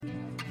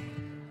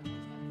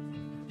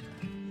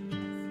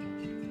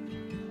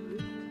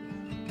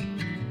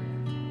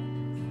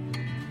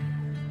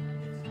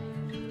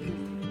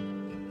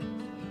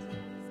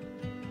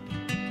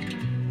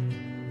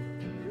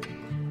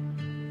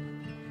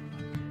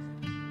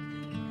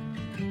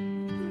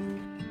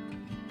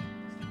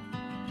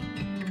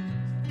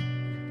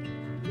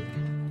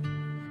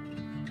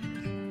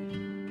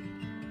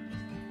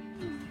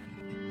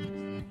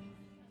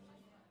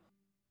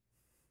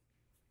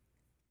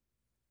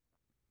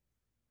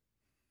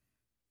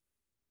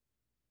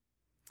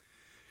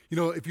You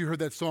know, if you heard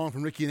that song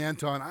from Ricky and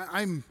Anton,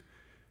 I'm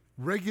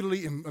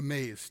regularly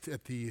amazed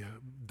at the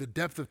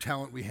depth of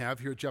talent we have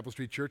here at Chapel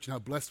Street Church and how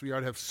blessed we are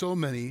to have so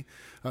many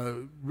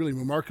really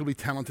remarkably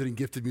talented and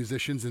gifted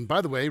musicians. And by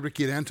the way,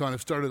 Ricky and Anton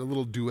have started a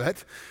little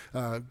duet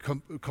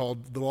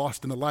called The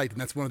Lost and the Light, and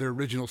that's one of their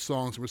original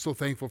songs. We're so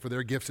thankful for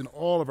their gifts and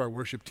all of our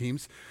worship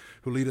teams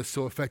who lead us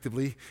so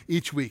effectively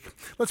each week.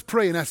 Let's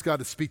pray and ask God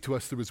to speak to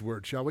us through His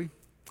Word, shall we?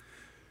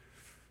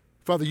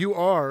 Father, you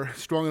are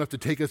strong enough to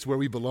take us where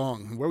we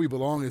belong, and where we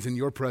belong is in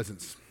your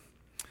presence.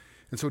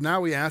 And so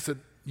now we ask that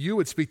you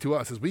would speak to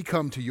us as we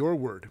come to your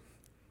word,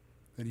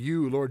 and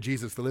you, Lord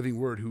Jesus, the living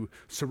word, who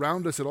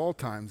surround us at all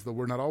times, though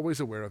we're not always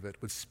aware of it,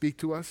 would speak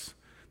to us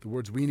the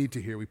words we need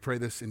to hear. We pray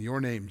this in your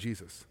name,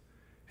 Jesus.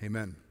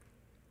 Amen.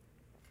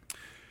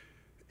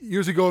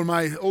 Years ago, when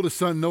my oldest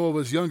son, Noah,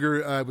 was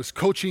younger, I was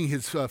coaching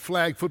his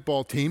flag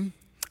football team.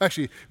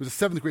 Actually, it was a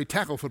 7th grade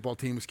tackle football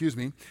team,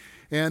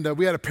 And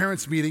we had a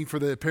parents' meeting for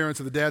the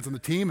parents of the dads on the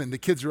team, and the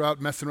kids were out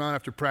messing around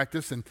after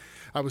practice, and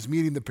I was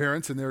meeting the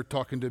parents, and they were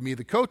talking to me,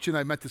 the coach, and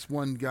I met this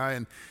one guy,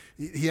 and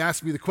he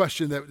asked me the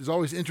question that is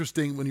always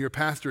interesting when you're a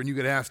pastor and you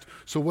get asked,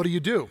 so what do you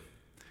do?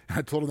 And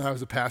I told him that I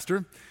was a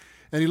pastor,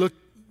 and he looked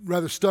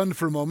rather stunned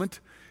for a moment,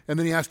 and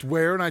then he asked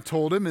where, and I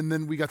told him, and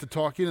then we got to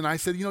talking, and I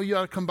said, you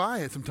ought to come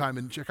by at some time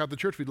and check out the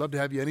church. We'd love to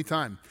have you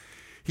anytime.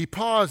 He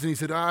paused, and he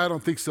said, I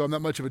don't think so. I'm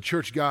not much of a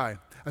church guy.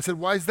 I said,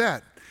 why is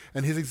that?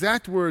 And his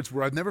exact words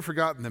were, I've never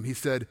forgotten them. He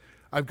said,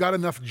 I've got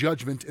enough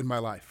judgment in my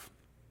life.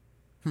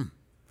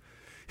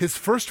 His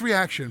first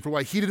reaction for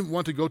why he didn't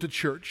want to go to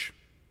church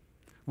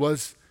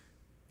was,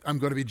 I'm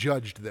going to be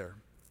judged there.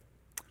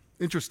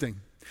 Interesting.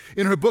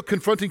 In her book,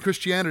 Confronting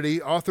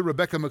Christianity, author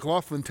Rebecca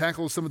McLaughlin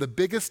tackles some of the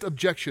biggest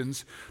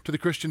objections to the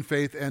Christian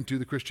faith and to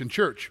the Christian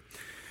church.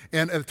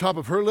 And at the top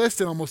of her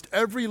list, and almost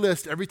every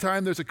list, every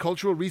time there's a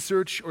cultural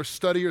research or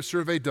study or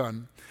survey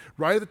done,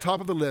 right at the top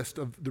of the list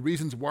of the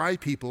reasons why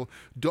people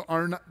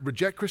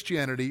reject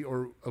Christianity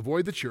or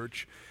avoid the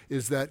church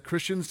is that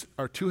Christians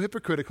are too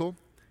hypocritical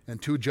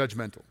and too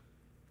judgmental.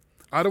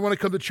 I don't want to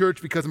come to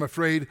church because I'm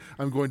afraid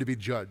I'm going to be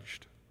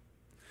judged.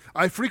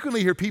 I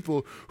frequently hear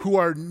people who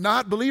are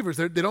not believers,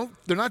 they're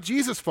not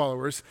Jesus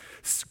followers,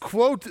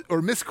 quote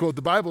or misquote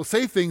the Bible,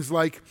 say things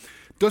like,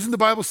 doesn't the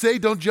Bible say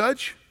don't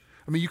judge?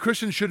 I mean, you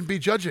Christians shouldn't be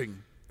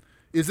judging.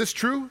 Is this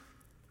true?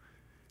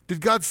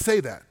 Did God say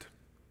that?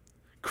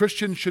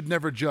 Christians should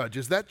never judge.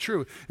 Is that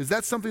true? Is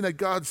that something that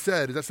God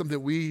said? Is that something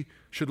that we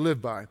should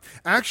live by?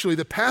 Actually,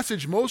 the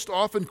passage most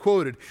often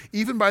quoted,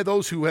 even by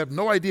those who have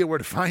no idea where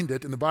to find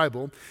it in the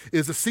Bible,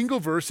 is a single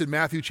verse in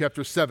Matthew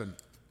chapter 7.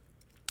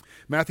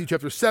 Matthew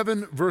chapter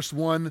 7, verse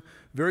 1,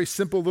 very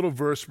simple little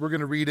verse. We're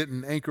going to read it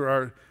and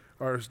anchor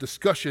our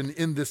discussion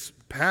in this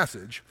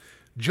passage.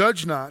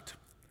 Judge not,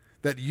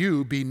 that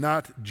you be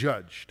not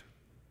judged.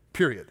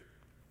 Period.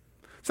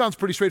 Sounds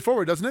pretty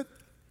straightforward, doesn't it?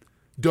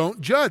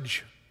 Don't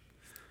judge.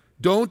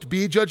 Don't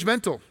be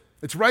judgmental.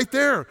 It's right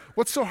there.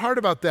 What's so hard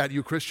about that,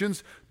 you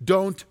Christians?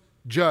 Don't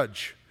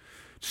judge.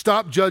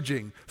 Stop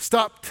judging.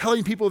 Stop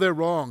telling people they're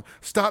wrong.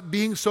 Stop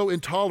being so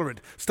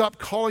intolerant. Stop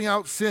calling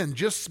out sin.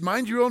 Just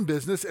mind your own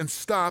business and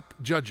stop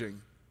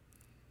judging.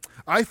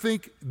 I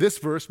think this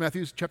verse,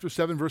 Matthew chapter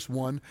 7, verse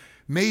 1,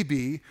 may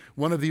be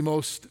one of the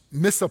most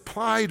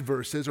misapplied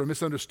verses or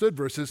misunderstood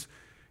verses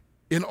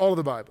in all of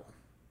the Bible.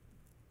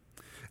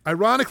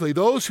 Ironically,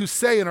 those who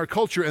say in our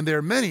culture, and there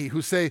are many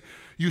who say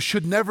you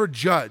should never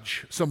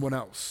judge someone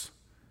else,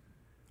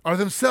 are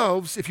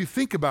themselves, if you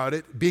think about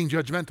it, being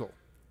judgmental.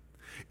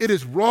 It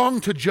is wrong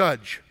to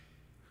judge.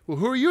 Well,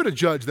 who are you to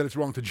judge that it's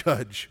wrong to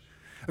judge?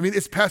 I mean,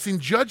 it's passing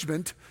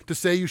judgment to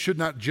say you should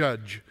not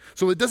judge.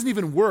 So it doesn't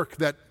even work,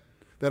 that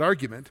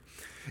argument.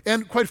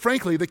 And quite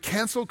frankly, the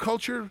cancel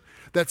culture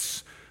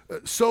that's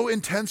so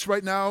intense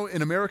right now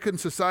in American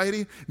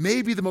society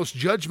may be the most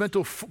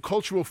judgmental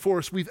cultural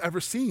force we've ever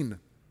seen.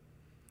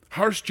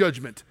 Harsh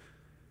judgment,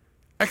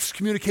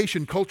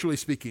 excommunication, culturally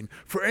speaking,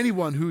 for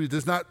anyone who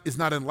is not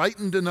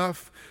enlightened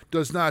enough,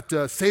 does not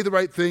say the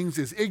right things,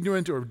 is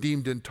ignorant or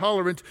deemed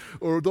intolerant,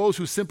 or those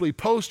who simply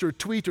post or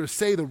tweet or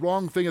say the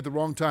wrong thing at the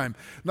wrong time.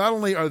 Not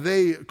only are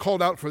they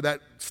called out for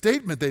that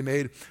statement they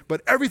made,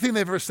 but everything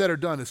they've ever said or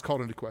done is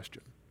called into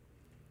question.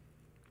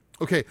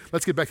 Okay,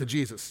 let's get back to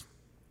Jesus.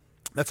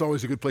 That's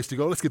always a good place to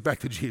go. Let's get back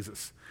to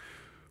Jesus.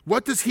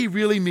 What does he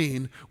really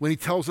mean when he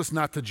tells us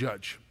not to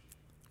judge?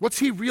 What's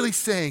he really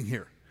saying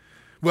here?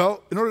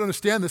 Well, in order to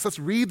understand this, let's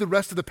read the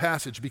rest of the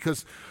passage,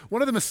 because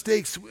one of the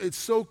mistakes, it's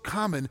so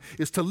common,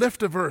 is to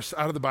lift a verse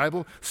out of the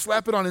Bible,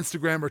 slap it on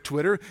Instagram or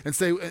Twitter, and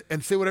say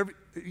whatever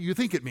you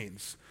think it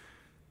means.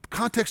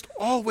 Context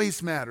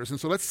always matters, and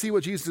so let's see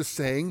what Jesus is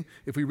saying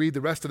if we read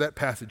the rest of that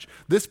passage.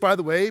 This, by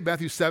the way,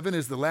 Matthew 7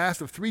 is the last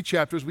of 3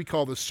 chapters we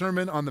call the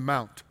Sermon on the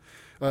Mount,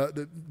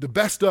 the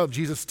best of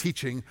Jesus'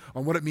 teaching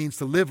on what it means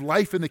to live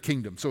life in the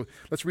kingdom. So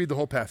let's read the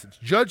whole passage.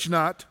 Judge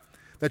not,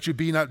 that you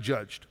be not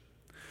judged.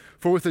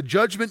 For with the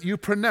judgment you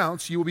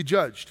pronounce, you will be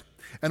judged.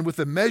 And with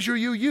the measure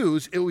you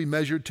use, it will be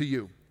measured to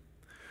you.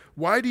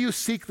 Why do you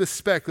seek the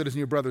speck that is in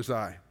your brother's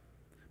eye,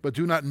 but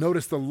do not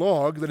notice the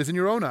log that is in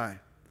your own eye?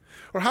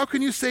 Or how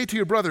can you say to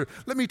your brother,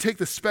 let me take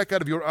the speck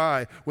out of your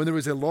eye, when there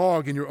is a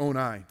log in your own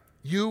eye?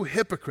 You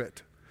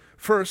hypocrite!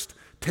 First,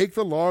 take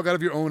the log out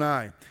of your own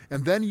eye,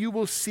 and then you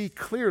will see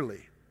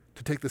clearly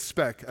to take the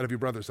speck out of your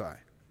brother's eye.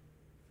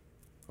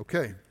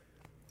 Okay.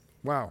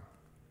 Wow.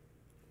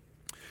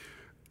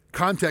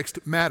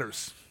 Context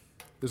matters.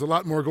 There's a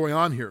lot more going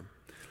on here.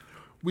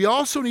 We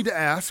also need to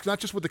ask, not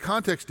just what the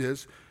context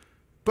is,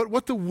 but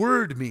what the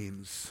word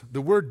means,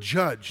 the word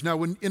judge. Now,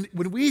 when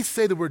we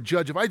say the word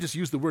judge, if I just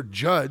use the word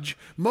judge,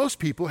 most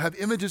people have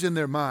images in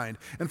their mind.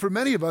 And for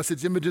many of us,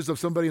 it's images of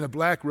somebody in a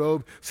black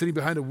robe sitting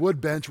behind a wood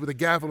bench with a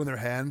gavel in their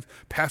hand,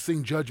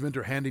 passing judgment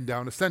or handing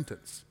down a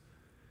sentence.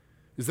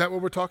 Is that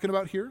what we're talking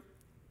about here?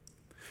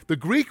 The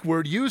Greek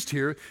word used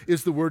here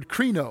is the word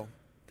krino.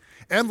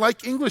 And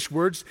like English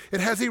words, it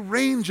has a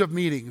range of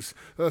meanings.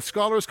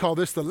 Scholars call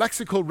this the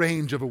lexical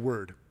range of a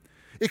word.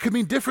 It could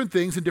mean different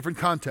things in different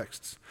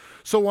contexts.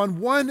 So on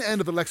one end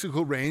of the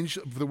lexical range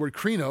of the word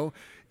krino,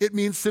 it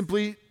means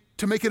simply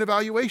to make an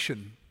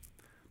evaluation,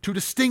 to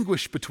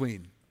distinguish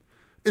between.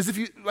 As if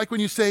you, like when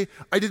you say,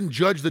 I didn't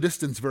judge the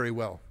distance very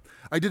well.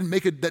 I didn't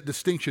make that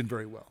distinction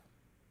very well.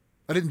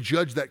 I didn't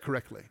judge that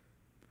correctly.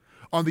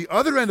 On the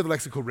other end of the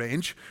lexical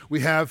range,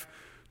 we have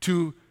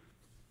to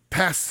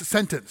pass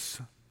sentence,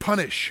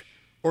 punish,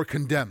 or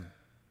condemn.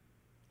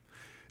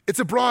 It's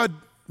a broad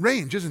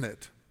range, isn't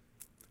it?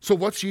 So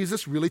what's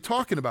Jesus really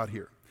talking about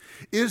here?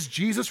 Is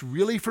Jesus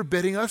really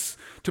forbidding us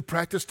to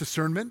practice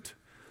discernment,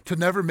 to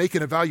never make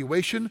an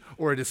evaluation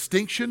or a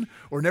distinction,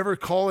 or never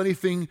call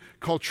anything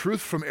called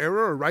truth from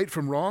error or right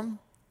from wrong?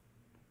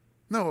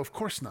 No, of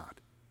course not.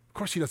 Of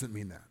course he doesn't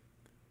mean that.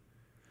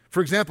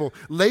 For example,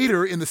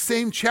 later in the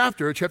same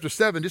chapter, chapter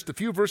 7, just a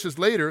few verses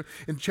later,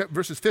 in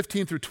verses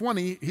 15 through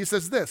 20, he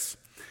says this,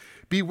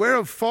 beware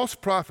of false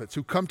prophets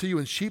who come to you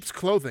in sheep's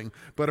clothing,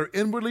 but are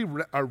inwardly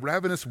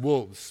ravenous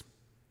wolves.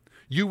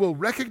 You will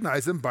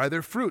recognize them by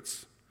their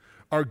fruits.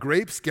 Are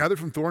grapes gathered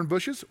from thorn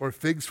bushes or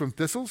figs from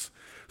thistles?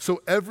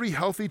 So every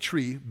healthy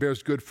tree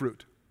bears good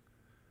fruit,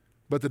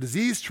 but the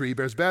diseased tree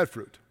bears bad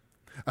fruit.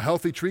 A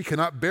healthy tree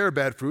cannot bear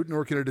bad fruit,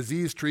 nor can a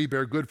diseased tree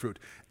bear good fruit.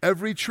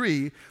 Every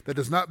tree that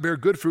does not bear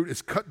good fruit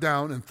is cut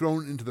down and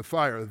thrown into the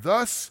fire.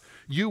 Thus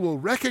you will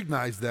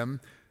recognize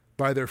them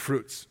by their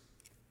fruits.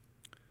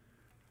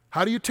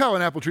 How do you tell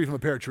an apple tree from a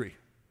pear tree?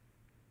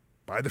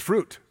 By the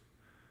fruit.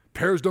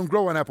 Pears don't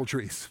grow on apple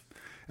trees,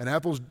 and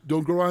apples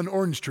don't grow on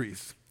orange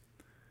trees.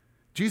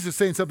 Jesus is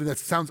saying something that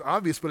sounds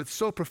obvious, but it's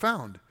so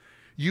profound.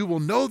 You will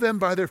know them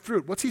by their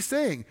fruit. What's he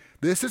saying?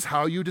 This is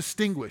how you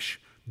distinguish,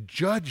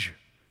 judge,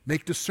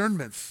 make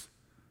discernments.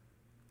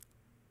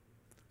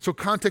 So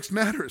context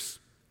matters.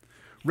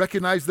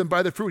 Recognize them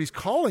by their fruit. He's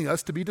calling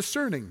us to be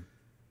discerning.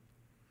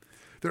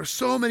 There are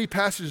so many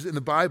passages in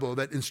the Bible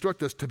that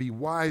instruct us to be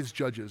wise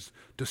judges,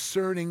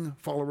 discerning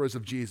followers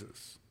of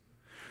Jesus.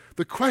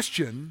 The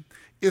question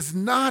is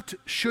not,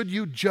 should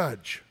you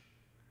judge?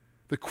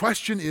 The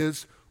question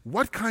is,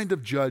 what kind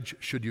of judge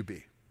should you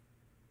be?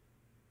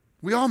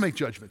 We all make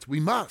judgments. We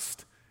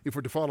must, if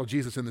we're to follow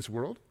Jesus in this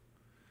world.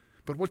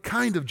 But what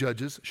kind of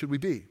judges should we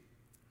be?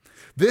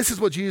 This is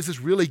what Jesus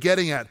is really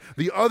getting at.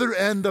 The other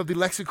end of the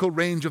lexical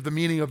range of the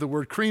meaning of the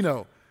word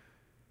krino.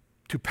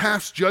 To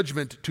pass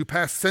judgment, to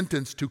pass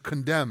sentence, to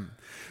condemn.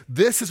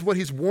 This is what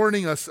he's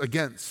warning us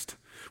against.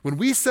 When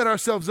we set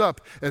ourselves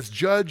up as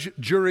judge,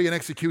 jury, and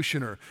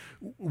executioner,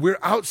 we're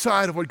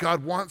outside of what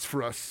God wants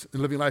for us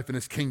in living life in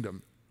his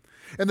kingdom.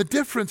 And the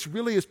difference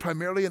really is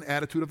primarily an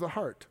attitude of the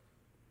heart.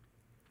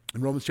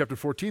 In Romans chapter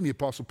 14, the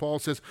Apostle Paul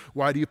says,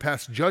 why do you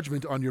pass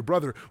judgment on your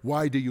brother?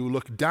 Why do you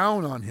look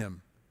down on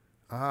him?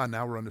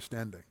 Now we're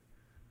understanding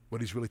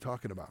what he's really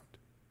talking about.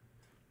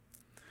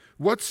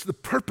 What's the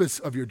purpose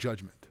of your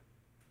judgment?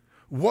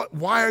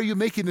 Why are you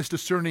making this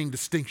discerning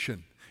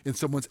distinction in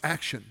someone's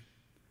action?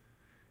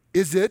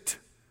 Is it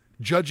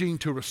judging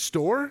to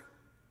restore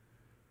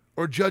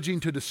or judging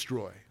to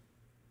destroy?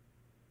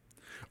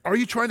 Are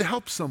you trying to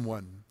help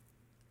someone?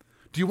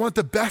 Do you want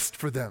the best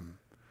for them?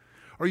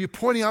 Are you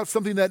pointing out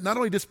something that not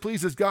only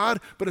displeases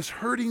God, but is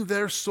hurting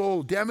their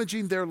soul,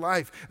 damaging their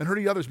life, and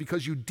hurting others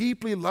because you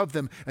deeply love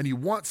them and you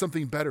want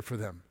something better for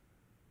them?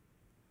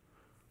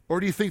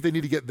 Or do you think they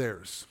need to get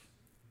theirs?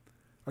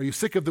 Are you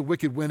sick of the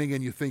wicked winning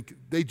and you think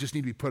they just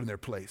need to be put in their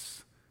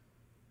place?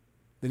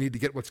 They need to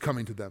get what's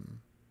coming to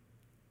them.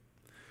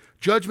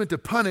 Judgment to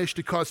punish,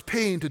 to cause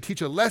pain, to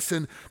teach a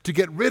lesson, to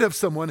get rid of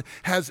someone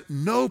has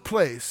no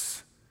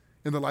place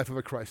in the life of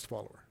a Christ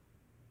follower.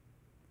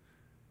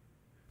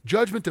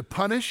 Judgment to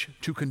punish,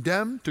 to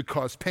condemn, to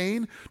cause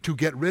pain, to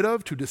get rid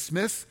of, to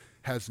dismiss,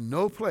 has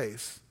no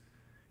place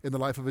in the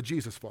life of a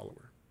Jesus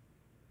follower.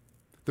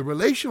 The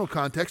relational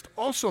context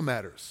also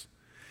matters.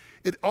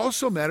 It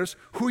also matters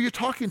who you're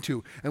talking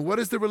to and what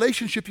is the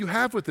relationship you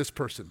have with this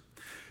person.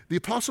 The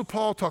Apostle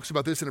Paul talks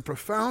about this in a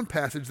profound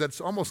passage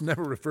that's almost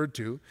never referred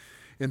to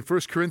in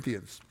 1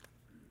 Corinthians.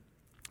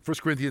 1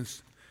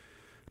 Corinthians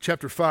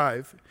chapter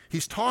 5,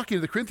 he's talking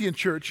to the Corinthian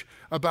church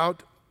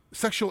about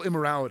sexual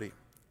immorality.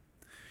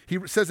 He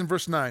says in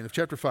verse 9 of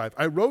chapter 5,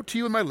 I wrote to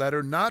you in my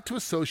letter not to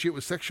associate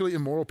with sexually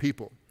immoral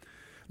people,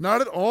 Not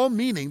at all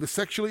meaning the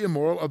sexually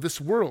immoral of this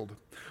world,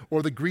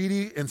 or the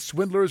greedy and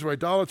swindlers or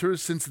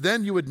idolaters, since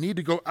then you would need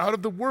to go out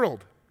of the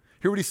world.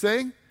 Hear what he's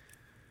saying?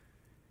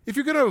 If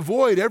you're going to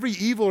avoid every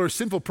evil or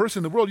sinful person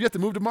in the world, you have to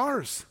move to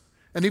Mars.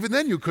 And even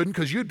then you couldn't,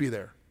 because you'd be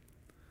there.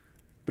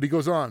 But he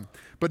goes on,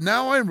 but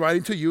now I am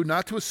writing to you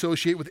not to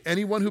associate with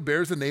anyone who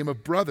bears the name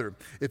of brother,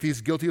 if he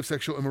is guilty of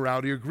sexual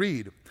immorality or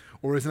greed,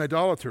 or is an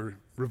idolater,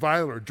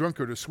 reviler,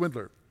 drunkard, or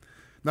swindler.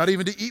 Not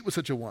even to eat with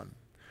such a one.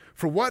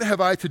 For what have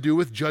I to do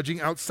with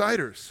judging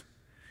outsiders?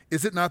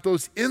 Is it not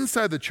those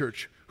inside the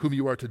church whom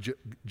you are to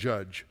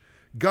judge?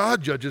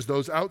 God judges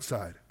those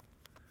outside.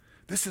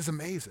 This is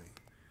amazing.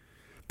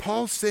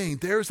 Paul's saying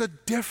there's a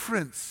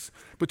difference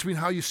between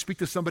how you speak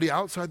to somebody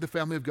outside the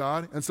family of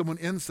God and someone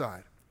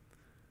inside.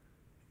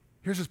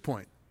 Here's his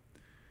point.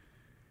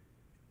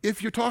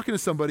 If you're talking to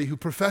somebody who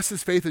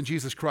professes faith in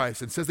Jesus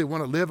Christ and says they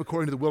want to live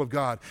according to the will of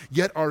God,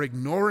 yet are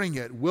ignoring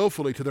it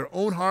willfully to their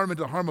own harm and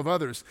to the harm of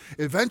others,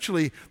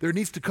 eventually there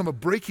needs to come a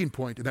breaking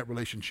point in that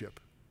relationship.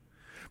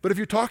 But if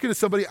you're talking to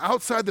somebody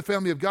outside the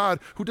family of God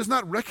who does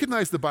not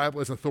recognize the Bible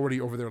as authority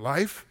over their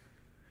life,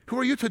 who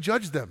are you to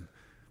judge them?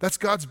 That's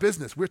God's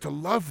business. We're to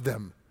love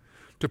them,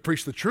 to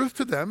preach the truth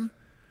to them,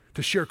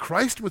 to share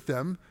Christ with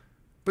them,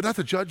 but not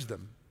to judge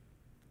them.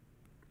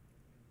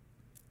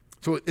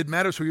 So it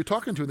matters who you're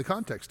talking to in the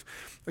context.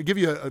 I'll give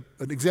you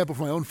an example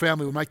from my own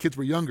family when my kids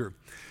were younger.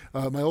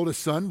 My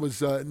oldest son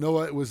was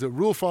Noah, was a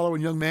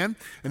rule-following young man,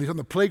 and he's on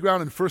the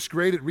playground in first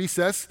grade at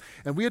recess,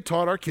 and we had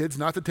taught our kids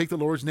not to take the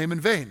Lord's name in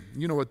vain.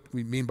 You know what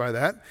we mean by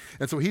that.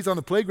 And so he's on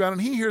the playground,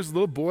 and he hears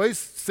little boys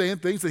saying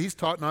things that he's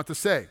taught not to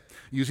say,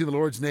 using the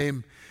Lord's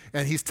name,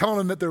 and he's telling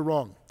them that they're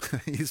wrong.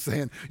 He's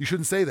saying, you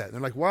shouldn't say that. And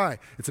they're like, why?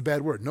 It's a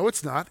bad word. No,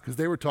 it's not, because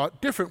they were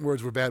taught different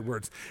words were bad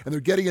words. And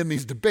they're getting in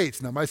these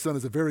debates. Now, my son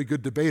is a very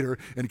good debater,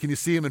 and can you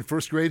see him in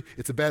first grade?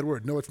 It's a bad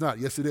word. No, it's not.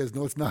 Yes, it is.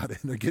 No, it's not. And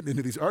they're getting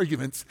into these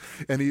arguments,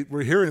 and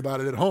we're hearing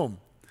about it at home.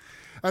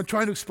 I'm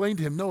trying to explain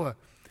to him, Noah,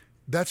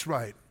 that's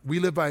right. We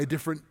live by a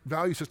different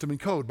value system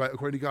and code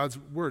according to God's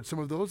word. Some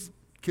of those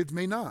kids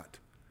may not.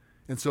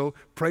 And so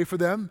pray for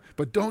them,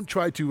 but don't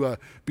try to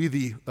be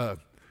the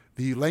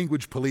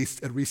language police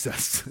at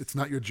recess. It's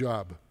not your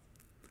job.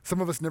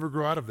 Some of us never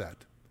grow out of that.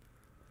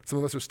 Some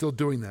of us are still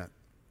doing that.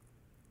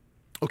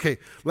 Okay,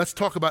 let's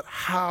talk about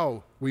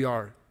how we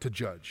are to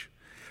judge.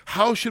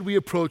 How should we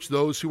approach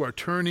those who are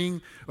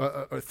turning,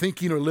 or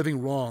thinking or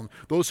living wrong,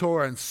 those who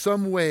are in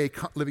some way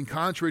living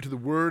contrary to the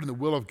word and the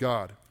will of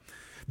God?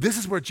 This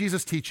is where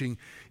Jesus' teaching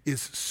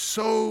is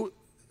so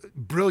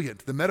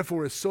brilliant. The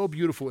metaphor is so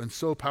beautiful and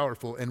so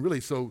powerful and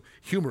really so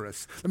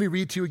humorous. Let me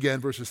read to you again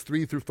verses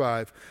 3 through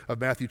 5 of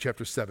Matthew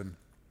chapter 7,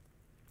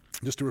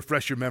 just to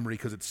refresh your memory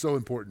because it's so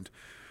important.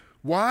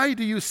 Why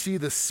do you see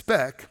the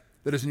speck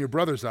that is in your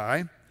brother's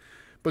eye,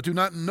 but do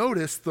not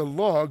notice the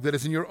log that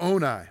is in your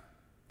own eye?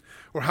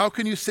 Or how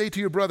can you say to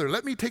your brother,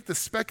 let me take the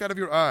speck out of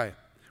your eye,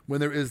 when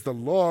there is the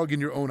log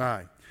in your own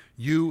eye?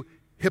 You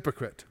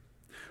hypocrite.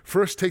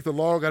 First take the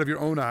log out of your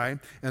own eye,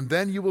 and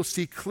then you will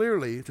see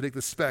clearly to take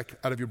the speck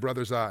out of your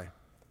brother's eye.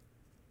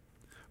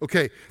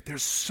 Okay,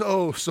 there's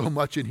so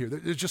much in here.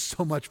 There's just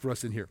so much for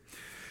us in here.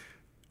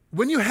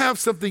 When you have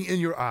something in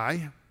your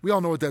eye, we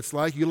all know what that's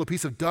like. You get a little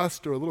piece of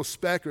dust or a little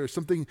speck or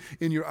something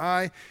in your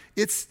eye.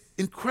 It's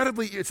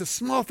a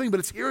small thing, but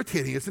it's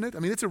irritating, isn't it? I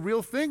mean, it's a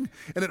real thing,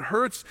 and it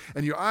hurts,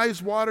 and your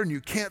eyes water, and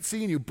you can't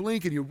see, and you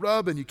blink, and you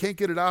rub, and you can't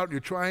get it out, and you're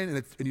trying,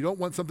 and you don't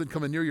want something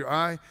coming near your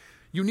eye.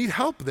 You need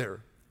help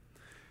there.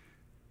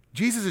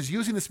 Jesus is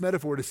using this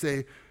metaphor to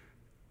say,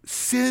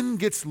 sin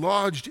gets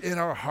lodged in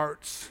our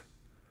hearts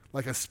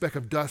like a speck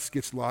of dust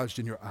gets lodged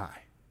in your eye.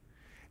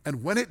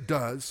 And when it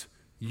does,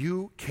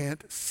 you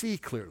can't see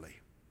clearly.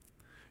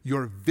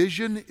 Your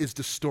vision is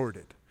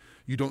distorted.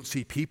 You don't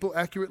see people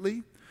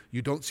accurately.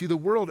 You don't see the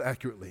world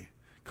accurately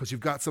because you've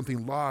got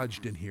something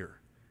lodged in here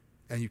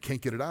and you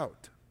can't get it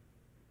out.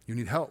 You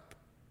need help.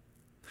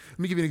 Let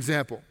me give you an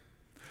example.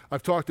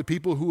 I've talked to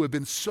people who have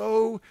been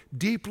so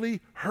deeply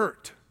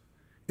hurt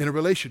in a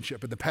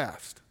relationship in the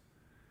past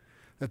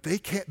that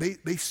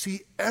they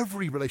see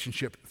every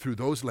relationship through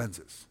those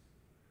lenses.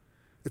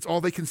 It's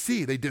all they can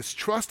see. They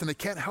distrust and they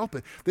can't help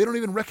it. They don't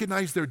even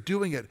recognize they're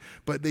doing it,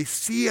 but they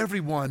see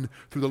everyone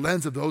through the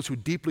lens of those who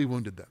deeply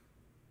wounded them.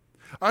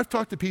 I've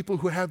talked to people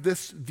who have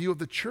this view of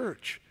the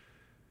church.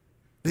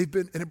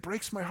 And it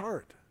breaks my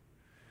heart.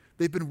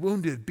 They've been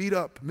wounded, beat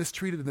up,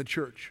 mistreated in the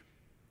church.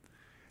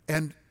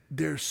 And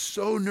they're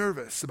so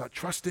nervous about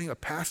trusting a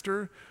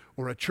pastor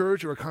or a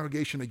church or a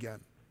congregation again.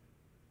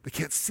 They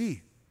can't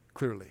see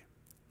clearly.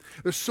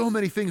 There's so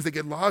many things that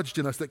get lodged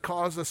in us that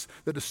cause us,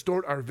 that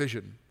distort our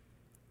vision.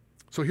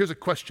 So here's a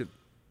question.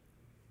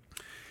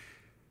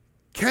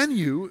 Can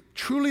you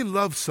truly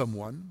love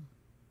someone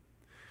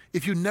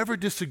if you never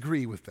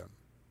disagree with them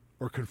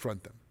or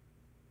confront them?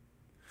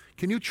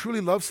 Can you truly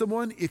love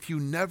someone if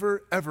you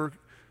never, ever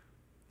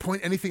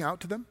point anything out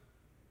to them?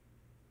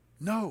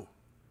 No,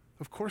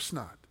 of course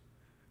not.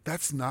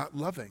 That's not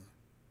loving.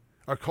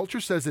 Our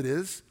culture says it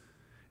is.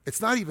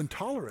 It's not even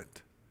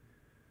tolerant.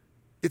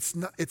 It's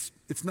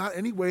not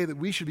any way that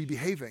we should be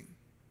behaving.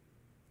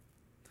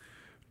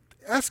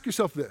 ask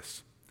yourself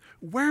this.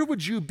 Where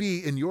would you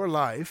be in your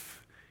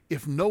life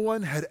if no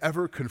one had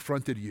ever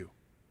confronted you?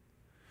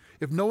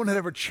 If no one had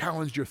ever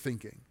challenged your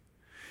thinking?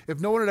 If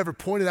no one had ever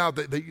pointed out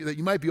that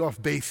you might be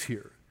off base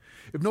here?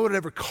 If no one had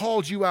ever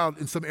called you out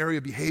in some area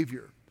of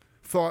behavior,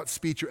 thought,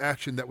 speech, or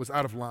action that was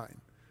out of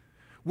line?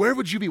 Where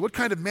would you be? What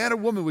kind of man or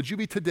woman would you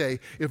be today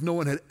if no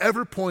one had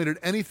ever pointed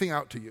anything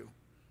out to you?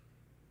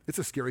 It's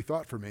a scary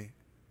thought for me.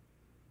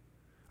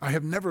 I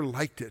have never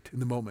liked it in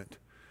the moment,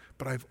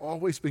 but I've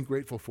always been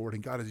grateful for it,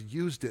 and God has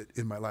used it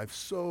in my life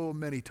so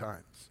many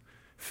times.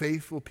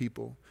 Faithful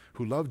people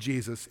who love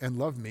Jesus and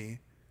love me,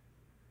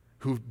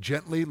 who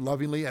gently,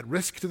 lovingly, at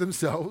risk to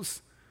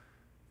themselves,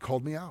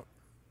 called me out.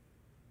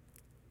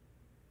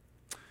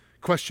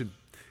 Question: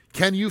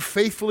 can you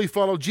faithfully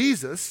follow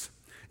Jesus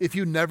if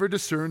you never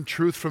discern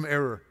truth from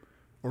error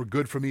or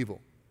good from evil?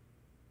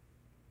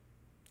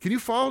 Can you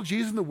follow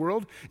Jesus in the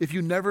world if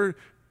you never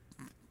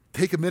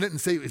take a minute and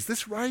say, is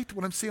this right,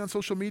 what I'm seeing on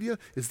social media?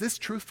 Is this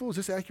truthful? Is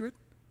this accurate?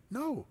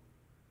 No,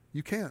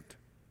 you can't.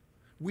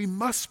 We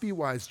must be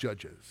wise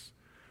judges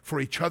for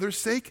each other's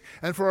sake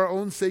and for our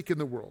own sake in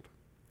the world.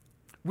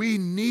 We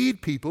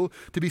need people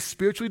to be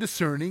spiritually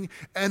discerning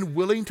and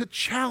willing to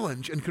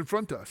challenge and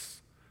confront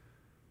us.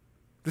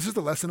 This is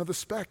the lesson of the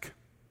speck.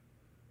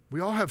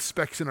 We all have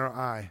specks in our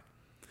eye,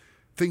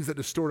 things that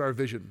distort our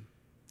vision,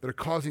 that are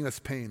causing us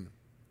pain.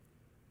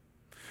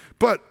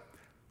 But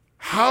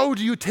how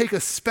do you take a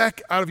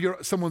speck out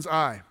of someone's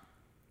eye?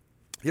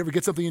 You ever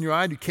get something in your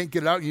eye and you can't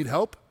get it out and you need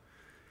help?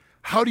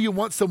 How do you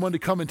want someone to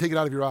come and take it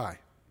out of your eye?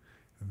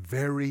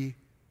 Very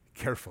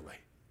carefully,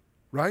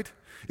 right?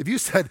 If you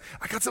said,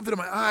 I got something in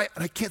my eye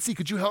and I can't see,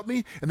 could you help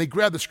me? And they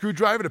grab the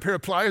screwdriver and a pair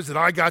of pliers and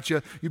I got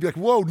you, you'd be like,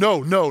 whoa,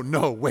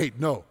 no, wait,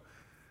 no.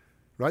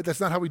 Right? That's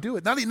not how we do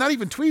it. Not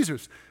even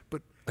tweezers,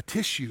 but a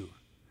tissue,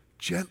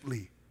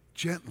 gently,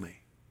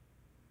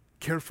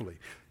 carefully.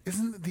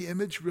 Isn't the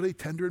image really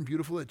tender and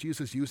beautiful that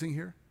Jesus is using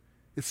here?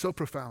 It's so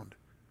profound.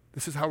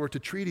 This is how we're to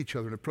treat each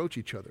other and approach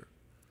each other.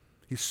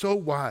 He's so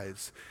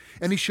wise.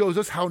 And he shows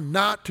us how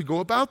not to go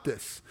about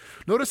this.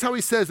 Notice how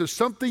he says there's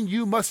something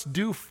you must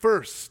do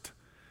first.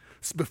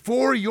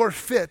 Before you're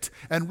fit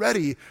and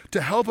ready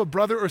to help a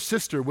brother or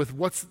sister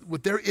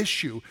with their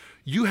issue,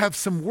 you have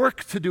some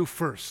work to do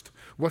first.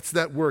 What's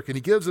that work? And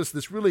he gives us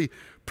this really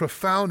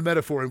profound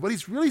metaphor. And what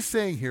he's really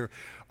saying here,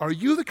 are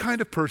you the kind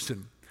of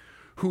person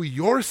who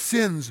your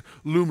sins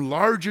loom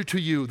larger to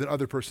you than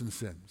other person's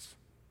sins?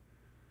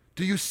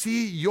 Do you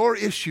see your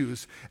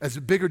issues as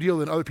a bigger deal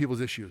than other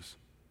people's issues?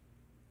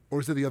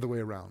 Or is it the other way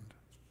around?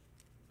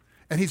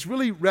 And he's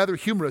really rather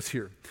humorous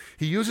here.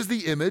 He uses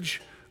the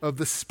image of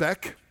the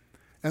speck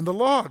and the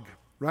log,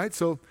 right?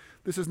 So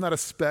this is not a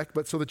speck,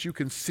 but so that you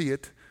can see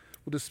it,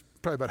 we'll just,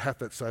 probably about half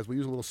that size, we'll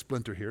use a little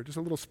splinter here, just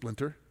a little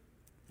splinter,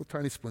 a little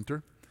tiny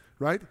splinter,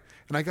 right?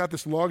 And I got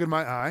this log in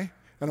my eye,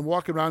 and I'm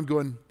walking around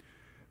going,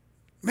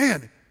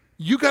 man,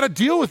 you got to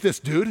deal with this,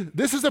 dude.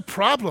 This is a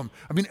problem.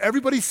 I mean,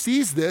 everybody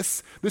sees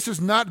this. This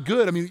is not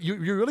good. I mean, you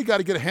really got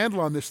to get a handle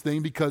on this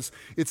thing because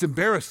it's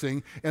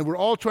embarrassing, and we're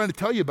all trying to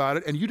tell you about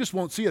it, and you just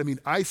won't see it. I mean,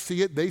 I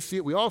see it, they see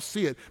it, we all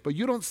see it, but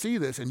you don't see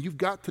this, and you've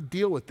got to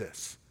deal with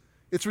this.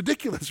 It's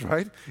ridiculous,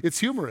 right? It's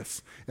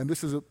humorous. And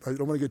this is, I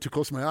don't want to get too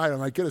close to my eye. I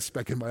might get a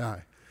speck in my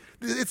eye.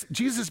 It's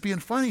Jesus being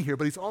funny here,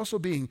 but he's also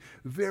being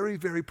very,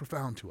 very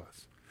profound to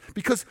us.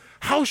 Because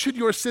how should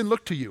your sin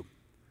look to you?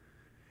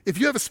 If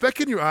you have a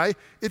speck in your eye,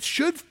 it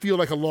should feel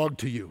like a log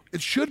to you.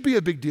 It should be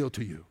a big deal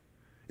to you.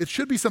 It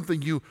should be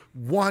something you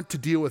want to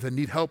deal with and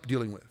need help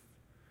dealing with.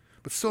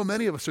 But so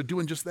many of us are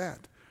doing just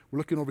that. We're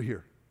looking over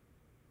here.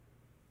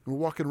 And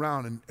we're walking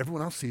around and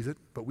everyone else sees it,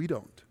 but we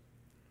don't.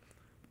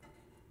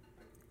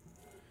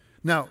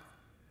 Now,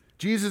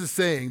 Jesus is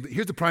saying,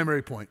 here's the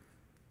primary point.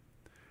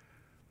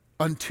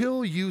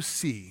 Until you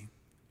see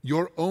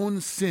your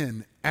own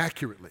sin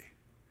accurately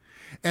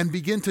and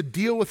begin to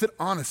deal with it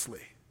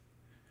honestly,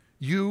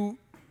 you're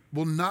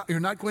not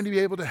going to be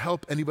able to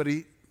help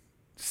anybody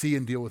see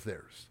and deal with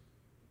theirs.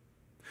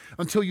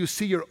 Until you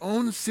see your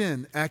own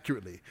sin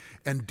accurately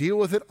and deal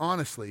with it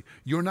honestly,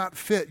 you're not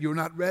fit, you're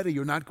not ready,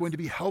 you're not going to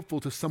be helpful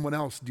to someone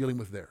else dealing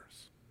with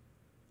theirs.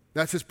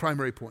 That's his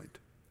primary point.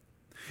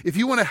 If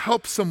you want to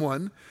help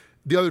someone,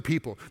 the other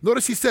people,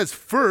 notice he says,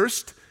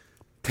 first,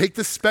 take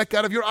the speck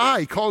out of your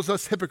eye. He calls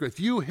us hypocrites.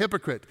 You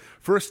hypocrite,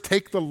 first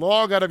take the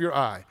log out of your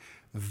eye.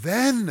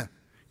 Then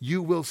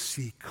you will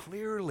see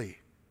clearly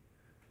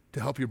to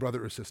help your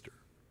brother or sister.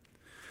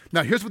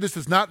 Now, here's what this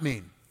does not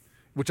mean,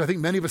 which I think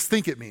many of us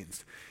think it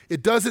means.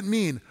 It doesn't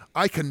mean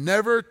I can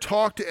never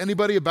talk to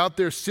anybody about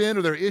their sin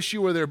or their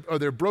issue or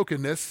their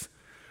brokenness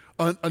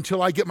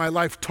until I get my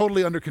life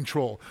totally under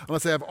control,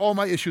 unless I have all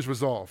my issues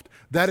resolved.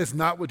 That is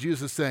not what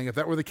Jesus is saying. If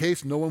that were the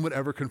case, no one would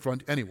ever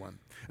confront anyone,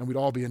 and we'd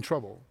all be in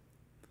trouble.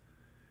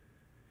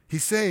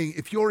 He's saying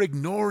if you're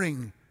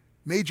ignoring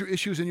major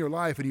issues in your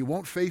life and you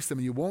won't face them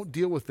and you won't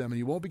deal with them and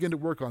you won't begin to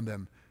work on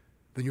them,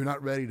 then you're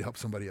not ready to help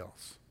somebody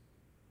else.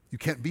 You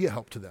can't be a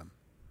help to them.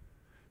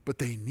 But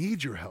they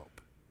need your help.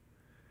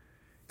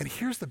 And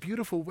here's the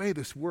beautiful way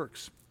this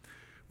works.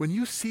 When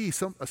you see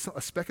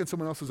a speck in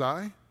someone else's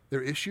eye,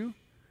 their issue,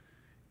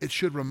 I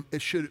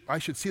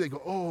should see that and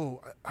go,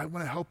 oh, I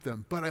want to help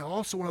them, but I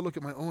also want to look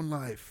at my own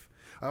life.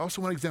 I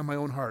also want to examine my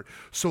own heart.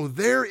 So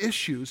their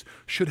issues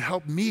should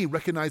help me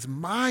recognize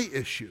my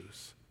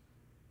issues.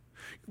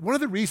 One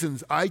of the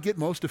reasons I get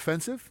most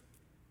offensive,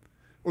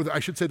 I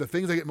should say the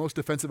things I get most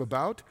offensive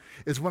about,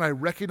 is when I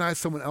recognize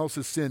someone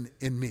else's sin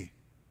in me.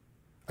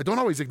 I don't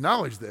always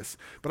acknowledge this,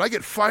 but I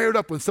get fired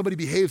up when somebody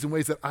behaves in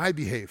ways that I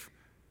behave.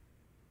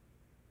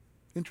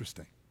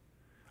 Interesting.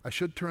 I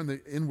should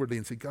turn inwardly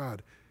and say,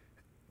 God,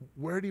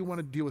 where do you want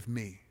to deal with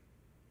me?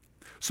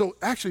 So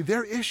actually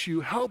their issue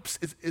helps,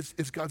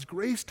 is God's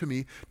grace to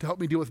me to help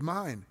me deal with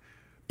mine.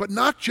 But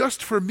not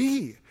just for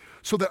me,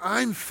 so that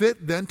I'm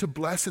fit then to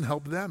bless and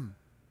help them.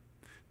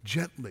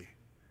 Gently,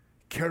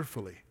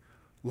 carefully,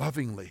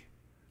 lovingly,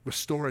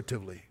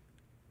 restoratively,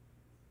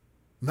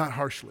 not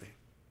harshly.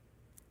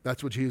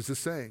 That's what Jesus is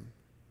saying.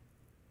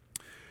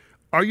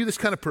 Are you this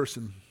kind of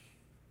person?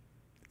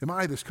 Am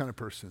I this kind of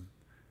person?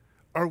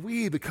 Are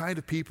we the kind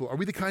of people, are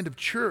we the kind of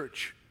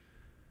church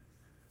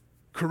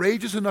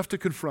courageous enough to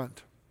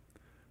confront,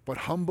 but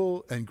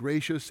humble and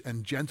gracious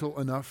and gentle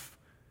enough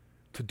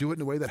to do it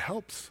in a way that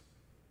helps?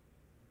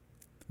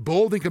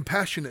 Bold and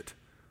compassionate,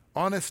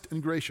 honest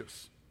and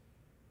gracious.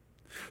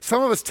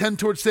 Some of us tend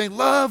towards saying,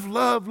 love,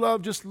 love,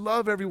 love, just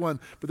love everyone,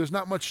 but there's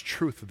not much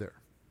truth there,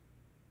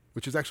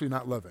 which is actually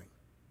not loving.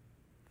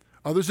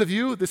 Others of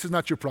you, this is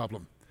not your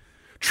problem.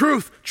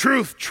 Truth,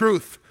 truth,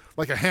 truth,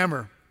 like a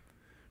hammer,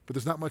 but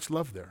there's not much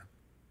love there,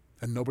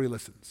 and nobody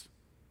listens.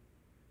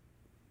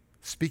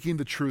 Speaking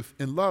the truth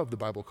in love, the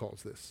Bible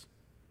calls this.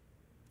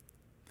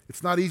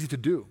 It's not easy to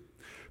do,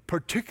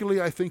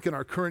 particularly, I think, in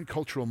our current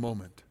cultural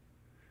moment.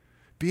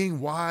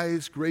 Being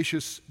wise,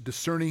 gracious,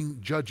 discerning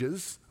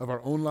judges of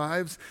our own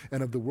lives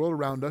and of the world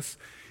around us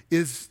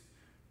is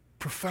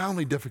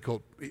profoundly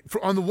difficult.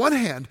 On the one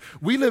hand,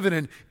 we live in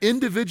an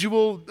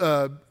individualistic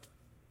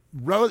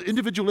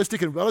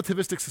and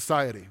relativistic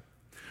society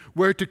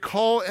where to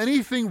call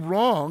anything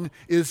wrong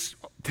is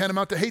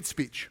tantamount to hate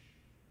speech.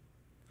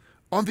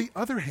 On the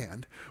other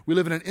hand, we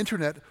live in an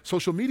internet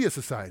social media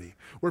society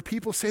where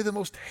people say the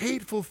most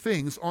hateful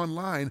things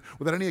online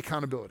without any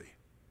accountability.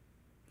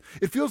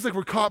 It feels like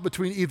we're caught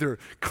between either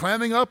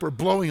clamming up or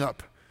blowing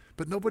up,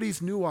 but nobody's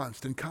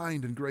nuanced and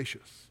kind and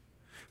gracious.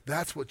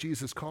 That's what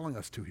Jesus is calling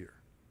us to here.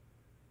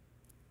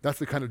 That's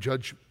the kind of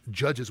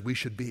judges we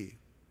should be.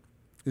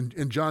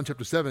 In John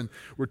chapter 7,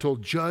 we're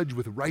told, judge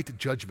with right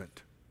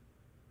judgment.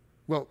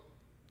 Well,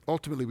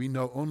 ultimately, we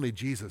know only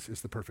Jesus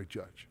is the perfect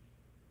judge.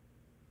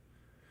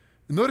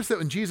 Notice that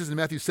when Jesus in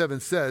Matthew 7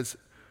 says,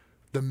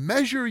 the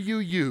measure you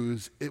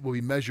use, it will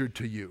be measured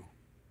to you.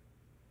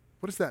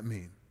 What does that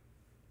mean?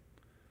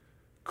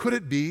 Could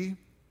it be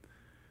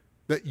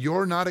that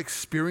you're not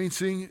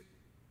experiencing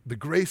the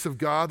grace of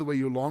God the way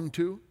you long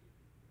to,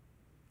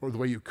 or the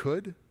way you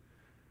could,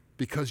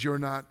 because you're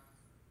not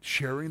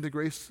sharing the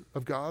grace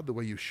of God the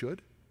way you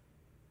should?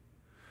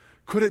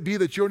 Could it be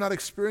that you're not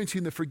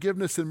experiencing the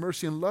forgiveness and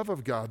mercy and love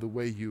of God the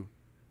way you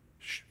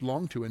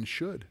long to and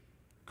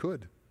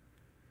could?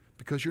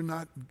 Because you're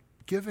not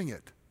giving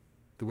it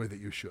the way that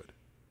you should.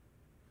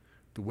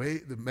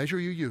 The measure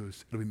you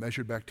use, it'll be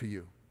measured back to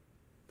you.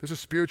 There's a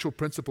spiritual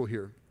principle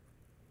here.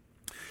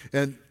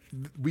 And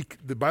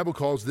the Bible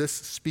calls this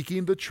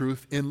speaking the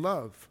truth in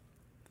love.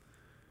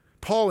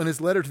 Paul, in his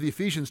letter to the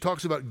Ephesians,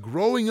 talks about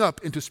growing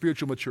up into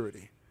spiritual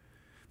maturity,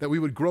 that we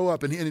would grow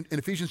up. And in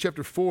Ephesians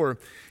chapter 4,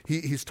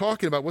 he's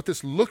talking about what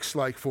this looks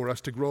like for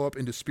us to grow up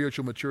into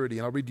spiritual maturity.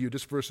 And I'll read to you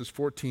just verses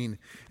 14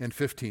 and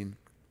 15.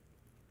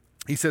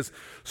 He says,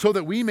 so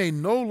that we may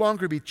no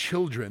longer be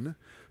children,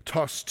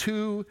 tossed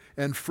to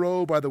and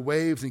fro by the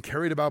waves and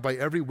carried about by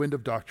every wind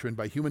of doctrine,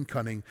 by human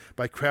cunning,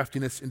 by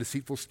craftiness and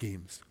deceitful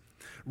schemes.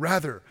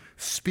 Rather,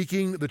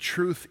 speaking the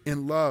truth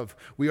in love,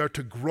 we are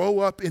to grow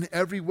up in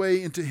every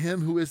way into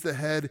him who is the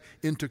head,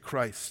 into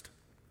Christ.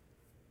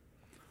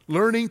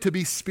 Learning to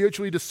be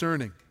spiritually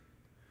discerning,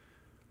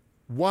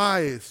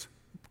 wise,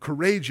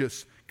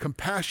 courageous,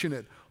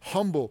 compassionate,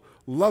 humble,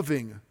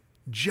 loving,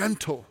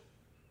 gentle,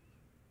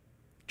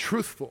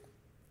 truthful,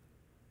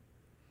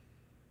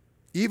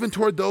 even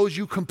toward those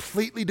you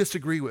completely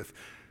disagree with,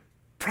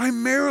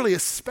 primarily,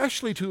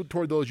 especially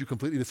toward those you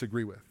completely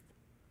disagree with.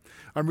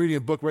 I'm reading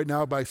a book right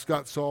now by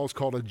Scott Sauls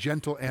called A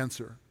Gentle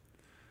Answer,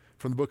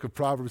 from the book of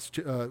Proverbs,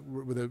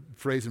 with a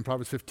phrase in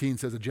Proverbs 15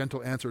 says, a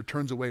gentle answer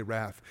turns away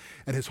wrath.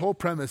 And his whole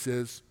premise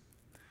is,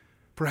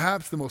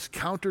 perhaps the most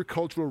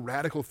countercultural,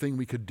 radical thing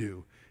we could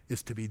do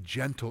is to be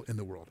gentle in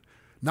the world.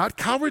 Not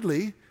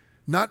cowardly,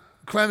 not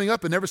clamming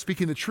up and never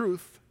speaking the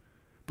truth,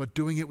 but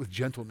doing it with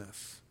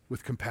gentleness,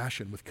 with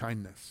compassion, with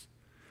kindness.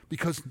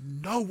 Because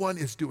no one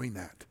is doing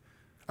that.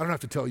 I don't have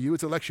to tell you,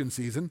 it's election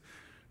season.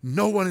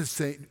 No one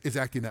is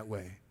acting that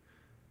way.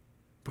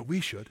 But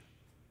we should.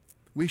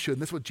 We should.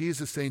 And that's what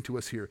Jesus is saying to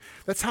us here.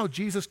 That's how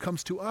Jesus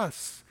comes to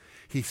us.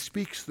 He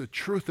speaks the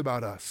truth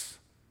about us.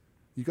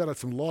 You've got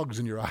some logs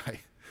in your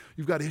eye.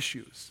 You've got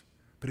issues.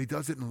 But he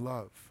does it in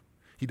love.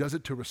 He does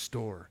it to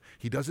restore.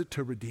 He does it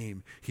to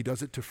redeem. He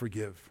does it to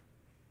forgive.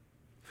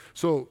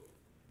 So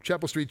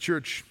Chapel Street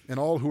Church and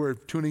all who are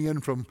tuning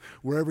in from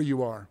wherever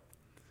you are,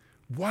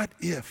 what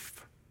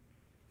if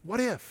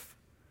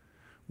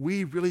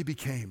we really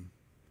became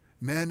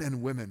men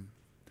and women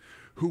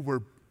who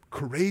were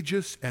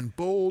courageous and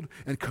bold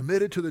and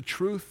committed to the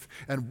truth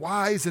and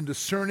wise and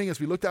discerning as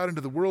we looked out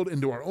into the world,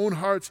 into our own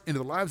hearts, into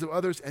the lives of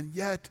others, and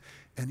yet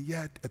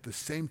at the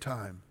same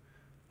time,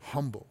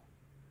 humble,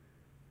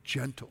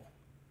 gentle,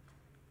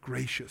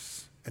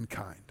 gracious, and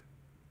kind?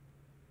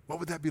 What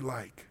would that be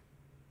like?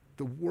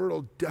 The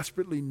world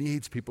desperately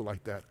needs people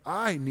like that.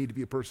 I need to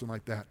be a person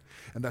like that.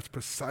 And that's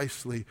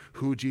precisely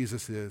who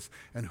Jesus is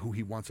and who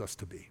he wants us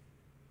to be.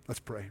 Let's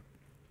pray.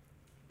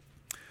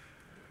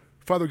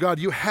 Father God,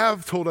 you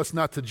have told us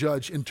not to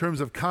judge in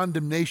terms of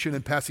condemnation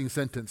and passing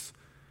sentence,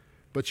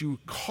 but you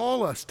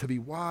call us to be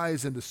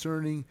wise and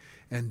discerning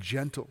and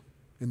gentle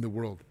in the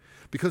world.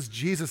 Because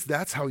Jesus,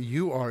 that's how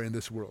you are in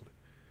this world.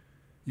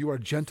 You are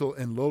gentle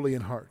and lowly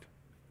in heart.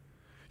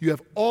 You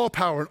have all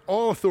power and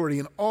all authority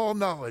and all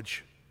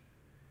knowledge,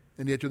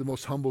 and yet you're the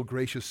most humble,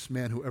 gracious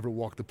man who ever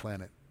walked the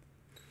planet.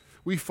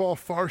 We fall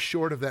far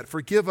short of that.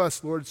 Forgive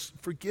us, Lord.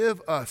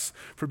 Forgive us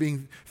for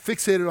being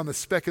fixated on the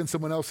speck in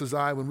someone else's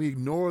eye when we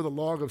ignore the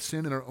log of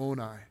sin in our own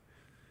eye.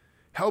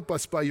 Help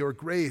us by your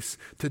grace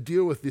to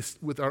deal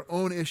with our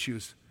own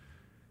issues,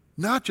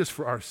 not just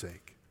for our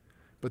sake,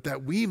 but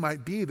that we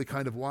might be the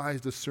kind of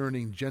wise,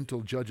 discerning,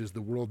 gentle judges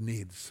the world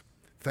needs.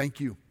 Thank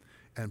you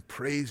and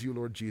praise you,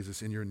 Lord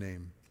Jesus, in your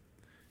name.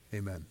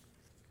 Amen.